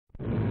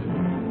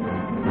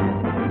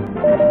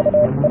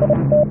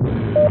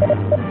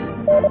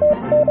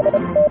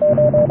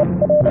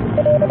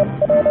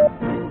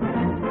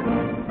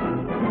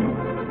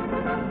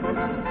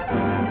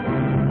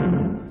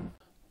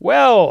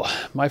Well,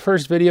 my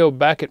first video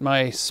back at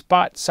my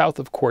spot south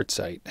of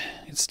Quartzsite.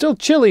 It's still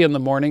chilly in the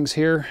mornings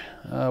here.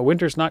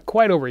 Winter's not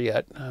quite over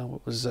yet.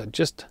 It was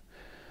just,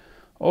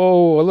 a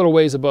little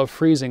ways above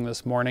freezing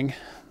this morning,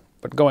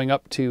 but going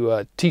up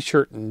to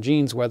t-shirt and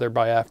jeans weather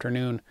by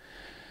afternoon.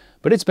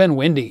 But it's been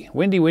windy,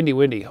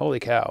 windy. Holy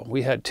cow.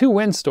 We had 2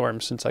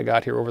 windstorms since I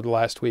got here over the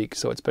last week,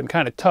 so it's been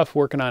kind of tough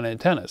working on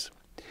antennas.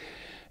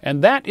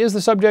 And that is the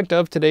subject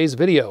of today's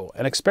video,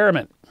 an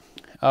experiment.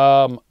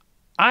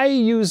 I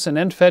use an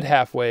end-fed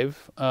half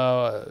wave.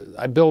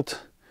 I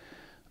built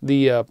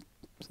the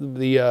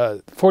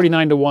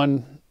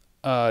 49-to-1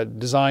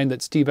 design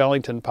that Steve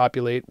Ellington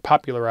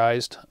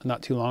popularized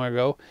not too long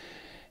ago.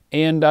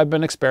 And I've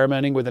been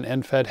experimenting with an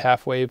end-fed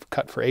half wave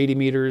cut for 80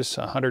 meters,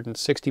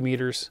 160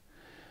 meters,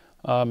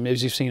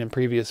 as you've seen in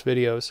previous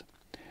videos.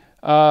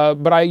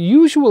 But I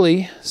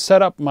usually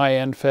set up my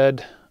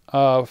end-fed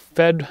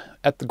fed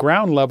at the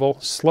ground level,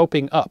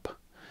 sloping up.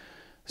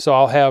 So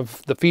I'll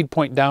have the feed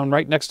point down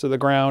right next to the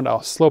ground.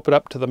 I'll slope it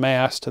up to the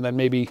mast and then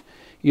maybe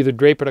either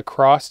drape it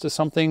across to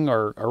something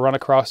or run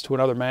across to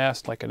another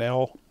mast like an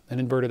L, an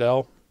inverted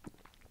L.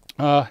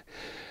 And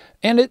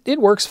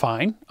it works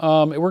fine.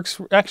 It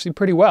works actually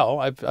pretty well.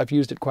 I've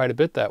used it quite a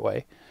bit that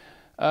way.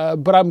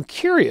 But I'm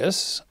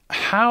curious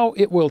how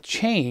it will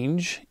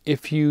change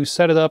if you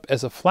set it up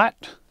as a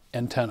flat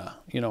antenna,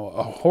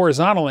 a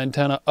horizontal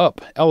antenna up,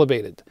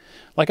 elevated,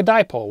 like a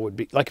dipole would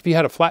be. Like if you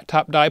had a flat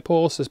top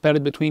dipole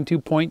suspended between 2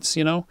 points,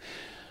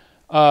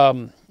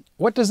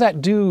 what does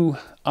that do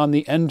on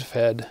the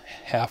end-fed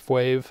half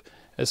wave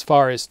as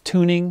far as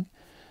tuning,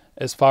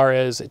 as far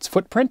as its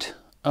footprint,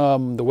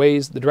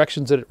 the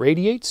directions that it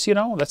radiates,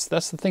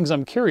 that's the things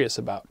I'm curious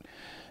about.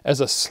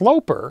 As a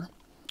sloper,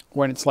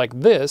 when it's like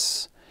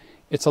this,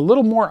 it's a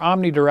little more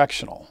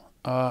omnidirectional,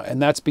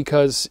 and that's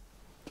because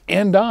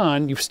end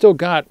on, you've still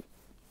got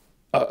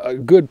a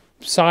good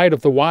side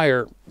of the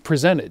wire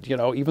presented,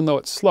 even though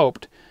it's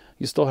sloped,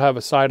 you still have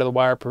a side of the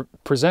wire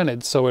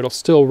presented, so it'll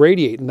still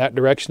radiate in that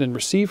direction and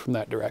receive from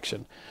that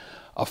direction.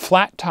 A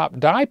flat top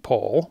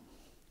dipole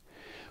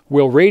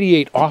will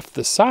radiate off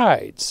the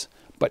sides,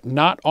 but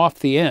not off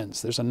the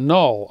ends. There's a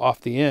null off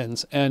the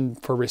ends,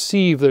 and for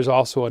receive, there's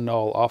also a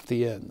null off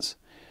the ends.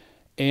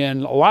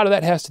 And a lot of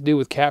that has to do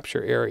with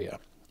capture area.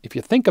 If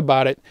you think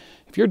about it,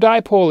 if your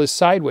dipole is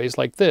sideways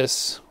like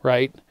this,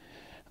 right,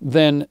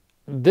 then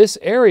this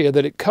area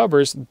that it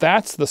covers,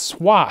 that's the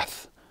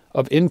swath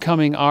of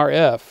incoming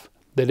RF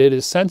that it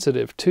is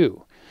sensitive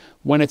to.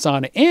 When it's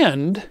on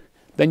end,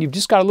 then you've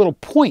just got a little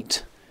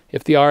point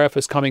if the RF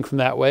is coming from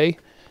that way,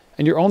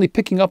 and you're only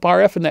picking up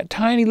RF in that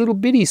tiny little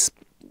bitty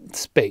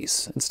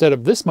space. Instead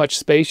of this much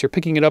space, you're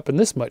picking it up in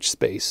this much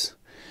space.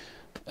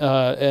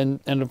 And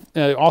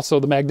also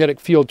the magnetic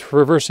field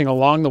traversing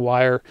along the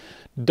wire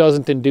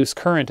doesn't induce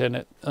current in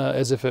it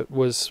as if it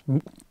was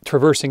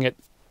traversing it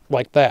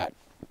like that.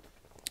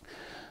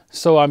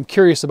 So I'm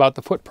curious about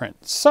the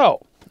footprint.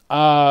 So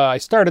I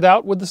started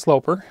out with the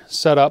sloper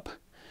set up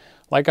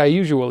like I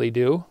usually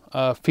do,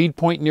 feed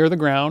point near the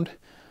ground,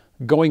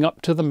 going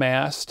up to the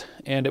mast,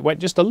 and it went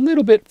just a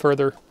little bit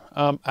further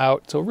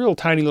out. So a real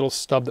tiny little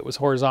stub that was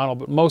horizontal,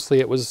 but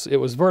mostly it was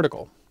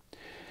vertical.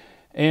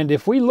 And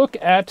if we look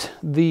at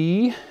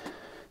the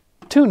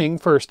tuning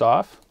first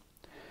off,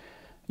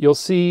 you'll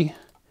see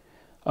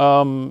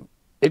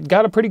it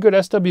got a pretty good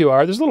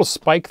SWR. There's a little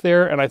spike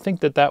there, and I think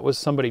that was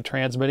somebody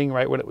transmitting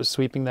right when it was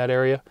sweeping that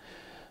area.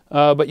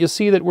 But you'll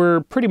see that we're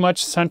pretty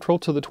much central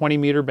to the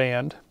 20-meter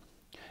band.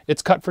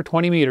 It's cut for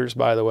 20 meters,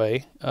 by the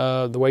way.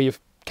 The way you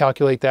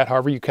calculate that,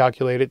 however you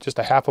calculate it, just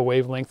a half a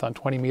wavelength on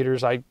 20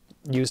 meters. I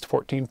used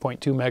 14.2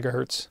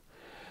 megahertz.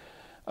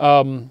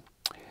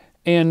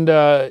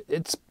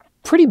 It's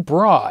pretty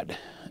broad,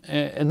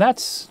 and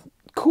that's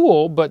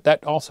cool, but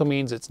that also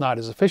means it's not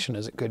as efficient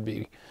as it could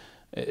be.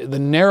 The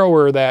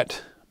narrower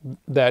that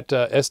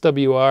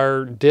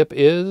SWR dip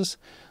is,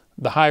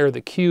 the higher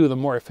the Q, the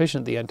more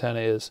efficient the antenna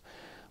is.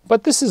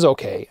 But this is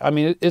okay. I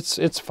mean,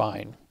 it's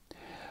fine.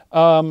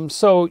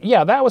 So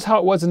yeah, that was how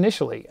it was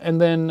initially.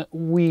 And then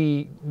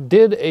we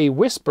did a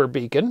whisper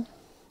beacon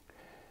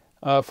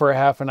for a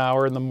half an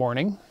hour in the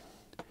morning.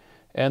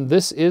 And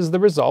this is the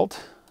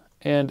result.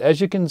 And as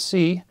you can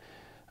see,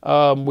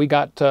 we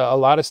got a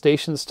lot of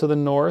stations to the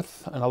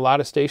north and a lot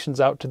of stations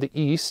out to the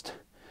east.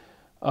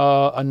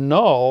 A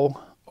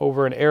null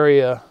over an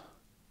area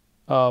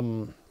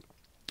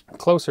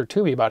closer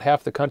to me, about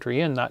half the country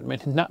in, not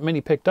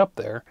many picked up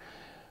there.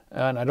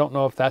 And I don't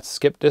know if that's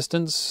skip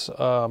distance,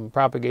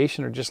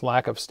 propagation, or just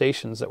lack of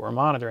stations that we're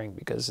monitoring,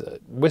 because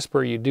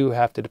whisper, you do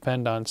have to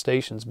depend on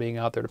stations being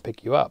out there to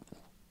pick you up.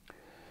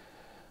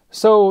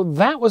 So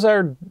that was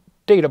our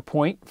data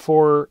point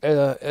for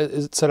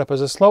it's set up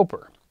as a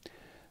sloper.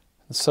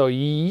 So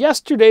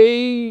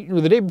yesterday,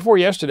 or the day before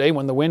yesterday,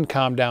 when the wind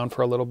calmed down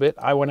for a little bit,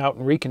 I went out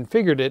and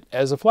reconfigured it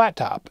as a flat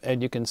top.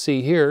 And you can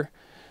see here,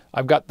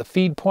 I've got the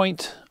feed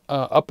point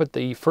up at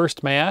the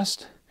first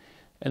mast,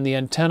 and the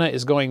antenna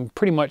is going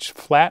pretty much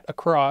flat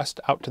across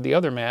out to the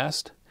other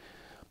mast.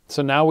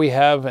 So now we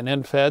have an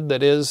end fed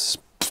that is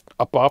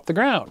up off the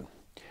ground.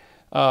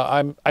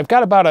 I've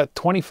got about a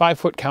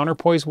 25-foot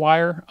counterpoise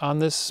wire on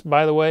this,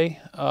 by the way.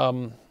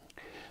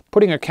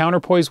 Putting a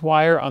counterpoise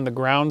wire on the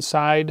ground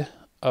side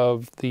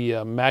of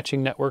the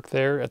matching network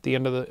there at the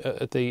end of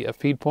the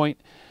feed point,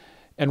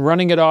 and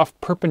running it off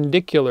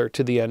perpendicular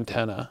to the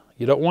antenna.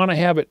 You don't want to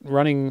have it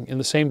running in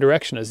the same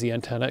direction as the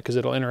antenna because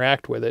it'll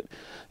interact with it.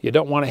 You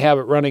don't want to have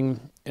it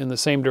running in the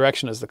same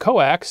direction as the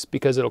coax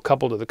because it'll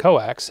couple to the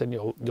coax and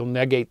you'll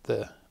negate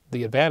the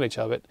advantage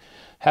of it.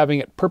 Having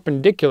it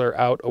perpendicular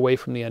out away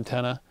from the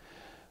antenna,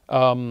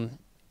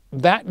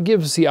 that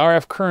gives the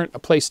RF current a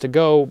place to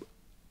go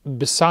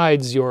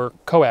besides your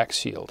coax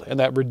shield, and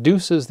that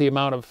reduces the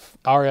amount of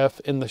RF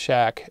in the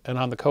shack and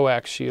on the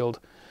coax shield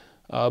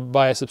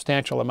by a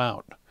substantial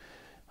amount.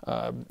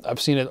 I've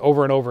seen it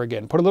over and over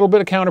again. Put a little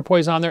bit of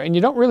counterpoise on there, and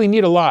you don't really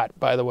need a lot,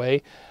 by the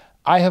way.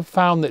 I have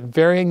found that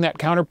varying that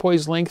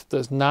counterpoise length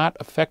does not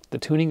affect the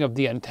tuning of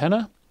the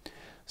antenna.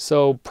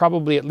 So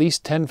probably at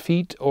least 10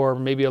 feet or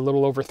maybe a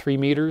little over 3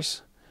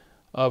 meters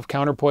of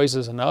counterpoise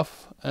is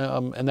enough,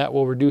 and that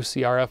will reduce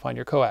the RF on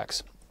your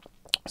coax.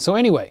 So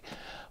anyway,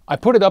 I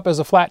put it up as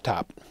a flat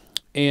top,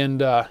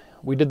 and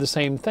we did the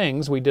same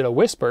things. We did a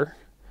whisper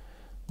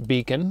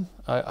beacon,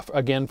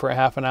 again for a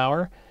half an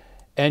hour,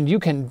 and you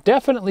can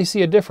definitely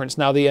see a difference.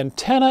 Now the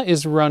antenna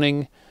is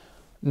running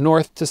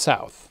north to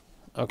south,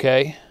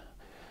 okay?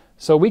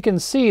 So we can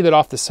see that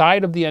off the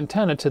side of the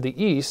antenna to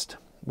the east,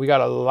 we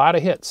got a lot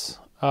of hits.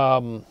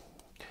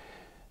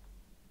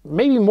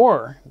 Maybe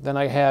more than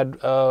I had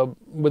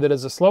with it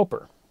as a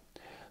sloper.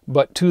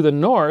 But to the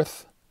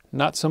north,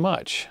 not so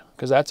much,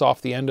 because that's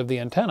off the end of the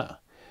antenna.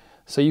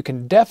 So you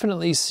can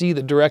definitely see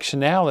the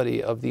directionality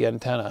of the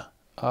antenna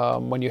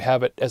when you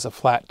have it as a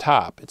flat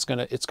top. It's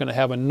gonna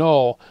have a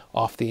null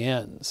off the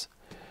ends.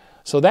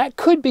 So that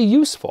could be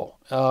useful.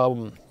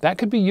 That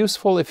could be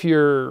useful if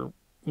you're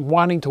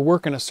wanting to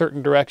work in a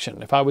certain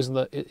direction. If I was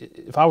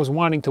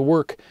wanting to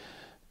work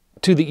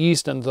to the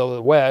east and to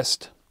the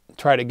west,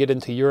 try to get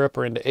into Europe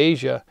or into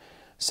Asia,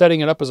 setting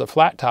it up as a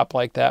flat top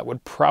like that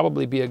would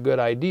probably be a good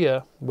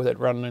idea with it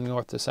running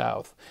north to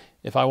south.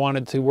 If I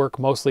wanted to work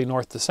mostly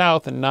north to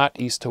south and not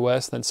east to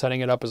west, then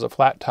setting it up as a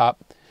flat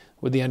top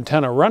with the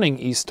antenna running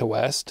east to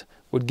west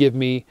would give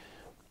me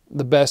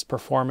the best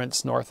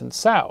performance north and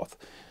south.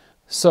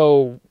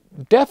 So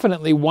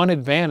definitely one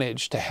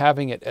advantage to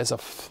having it as a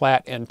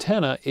flat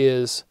antenna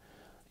is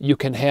you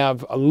can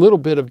have a little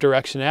bit of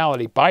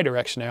directionality,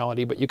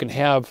 bidirectionality, but you can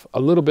have a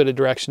little bit of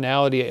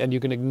directionality and you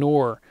can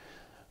ignore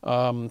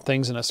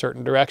things in a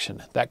certain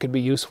direction. That could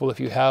be useful if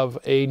you have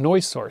a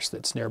noise source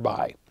that's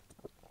nearby.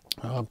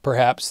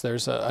 Perhaps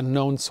there's a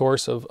known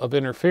source of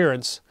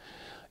interference.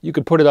 You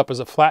could put it up as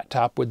a flat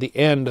top with the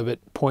end of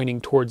it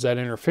pointing towards that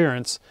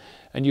interference,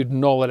 and you'd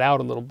null it out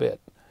a little bit.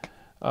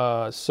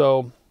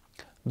 So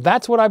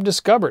that's what I've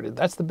discovered.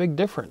 That's the big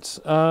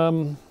difference.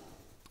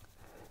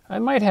 I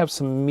might have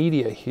some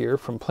media here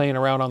from playing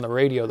around on the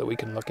radio that we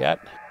can look at.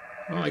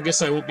 Well, I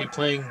guess I won't be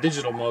playing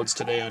digital modes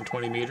today on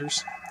 20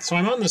 meters. So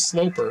I'm on the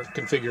sloper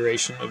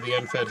configuration of the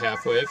end-fed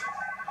half-wave.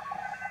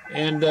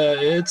 And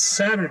it's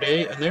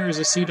Saturday, and there is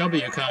a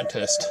CW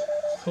contest.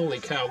 Holy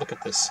cow, look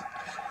at this.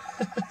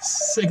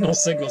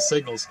 Signals, signals,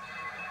 signals.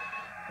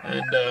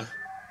 And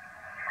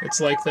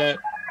it's like that.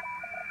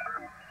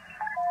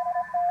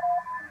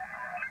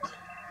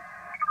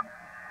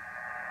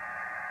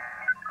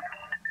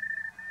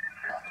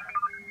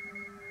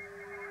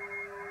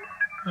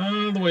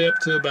 All the way up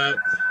to about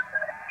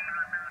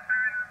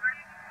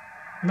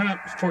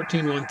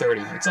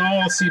 14,130. It's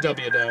all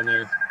CW down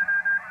there.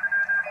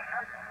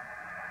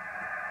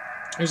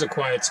 Here's a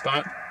quiet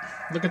spot.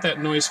 Look at that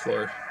noise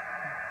floor.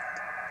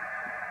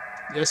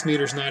 The S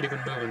meter's not even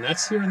moving.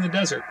 That's here in the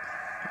desert.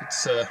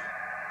 It's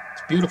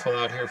beautiful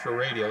out here for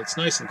radio. It's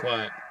nice and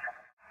quiet.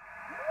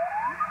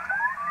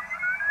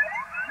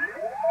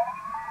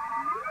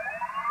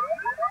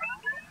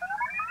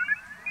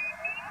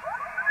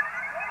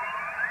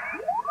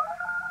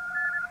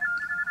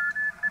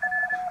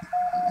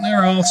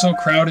 They're all so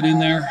crowded in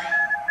there.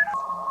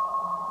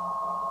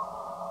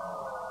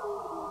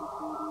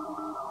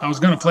 I was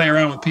going to play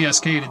around with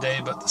PSK today,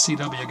 but the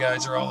CW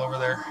guys are all over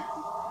there.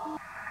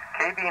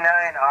 KB9RLY,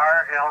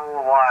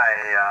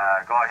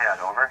 go ahead,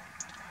 over.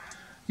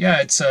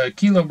 Yeah, it's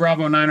Kilo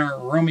Bravo 9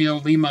 Romeo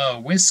Lima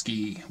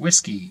Whiskey,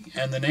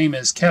 and the name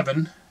is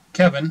Kevin,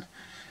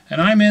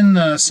 and I'm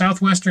in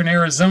southwestern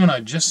Arizona,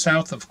 just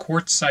south of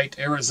Quartzsite,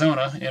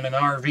 Arizona, in an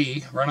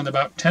RV, running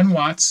about 10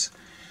 watts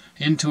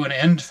into an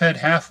end-fed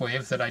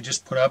half-wave that I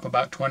just put up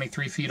about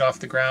 23 feet off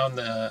the ground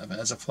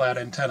as a flat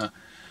antenna.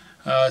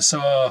 So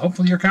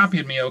hopefully you're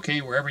copying me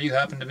okay wherever you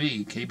happen to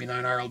be.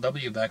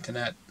 KB9RLW, back to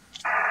net.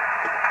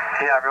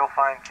 Yeah, real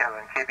fine,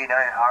 Kevin.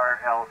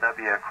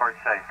 KB9RLW,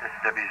 Quartzsite, this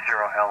is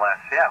W0LS.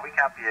 Yeah, we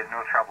copy it,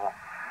 no trouble.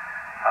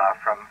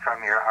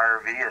 From your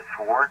RV,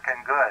 it's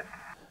working good.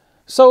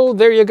 So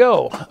there you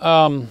go.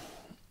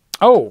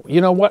 Oh, you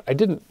know what I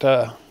didn't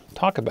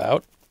talk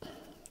about?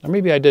 Or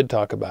maybe I did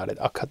talk about it.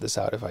 I'll cut this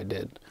out if I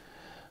did.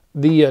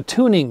 The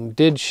tuning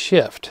did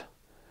shift.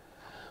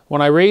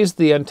 When I raised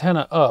the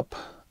antenna up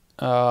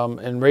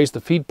and raised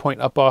the feed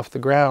point up off the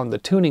ground, the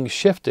tuning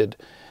shifted.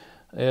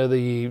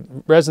 The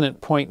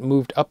resonant point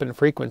moved up in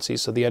frequency,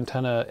 so the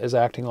antenna is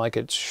acting like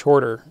it's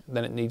shorter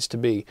than it needs to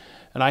be.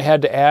 And I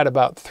had to add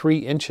about 3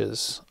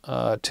 inches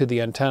to the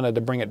antenna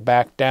to bring it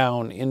back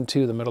down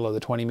into the middle of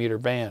the 20-meter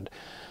band.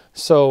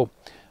 So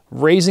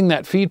raising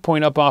that feed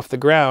point up off the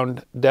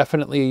ground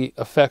definitely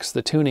affects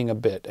the tuning a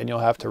bit, and you'll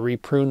have to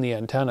reprune the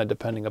antenna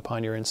depending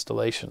upon your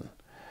installation.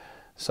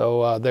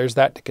 So there's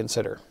that to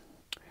consider.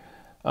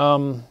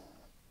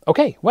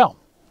 Okay, well,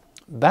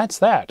 that's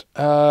that.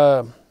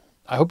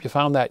 I hope you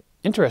found that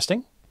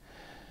interesting,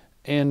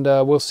 and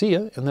we'll see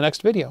you in the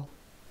next video.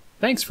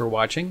 Thanks for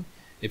watching.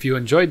 If you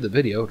enjoyed the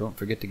video, don't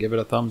forget to give it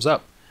a thumbs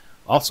up.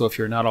 Also, if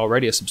you're not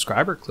already a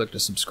subscriber, click to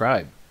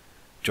subscribe.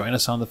 Join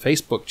us on the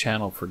Facebook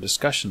channel for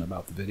discussion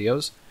about the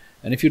videos,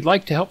 and if you'd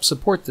like to help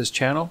support this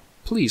channel,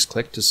 please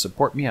click to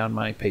support me on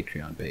my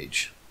Patreon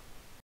page.